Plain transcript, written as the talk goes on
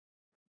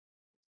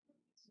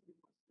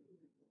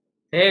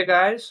Hey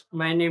guys,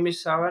 my name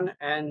is Savan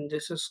and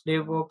this is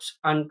DevOps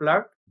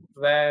Unplugged,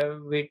 where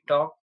we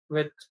talk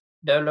with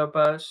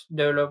developers,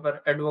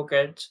 developer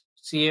advocates,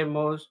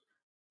 CMOs,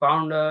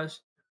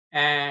 founders,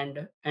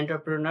 and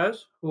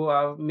entrepreneurs who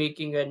are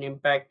making an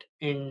impact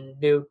in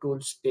dev tool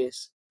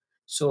space.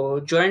 So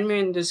join me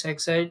in this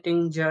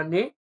exciting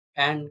journey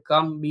and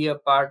come be a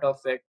part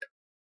of it.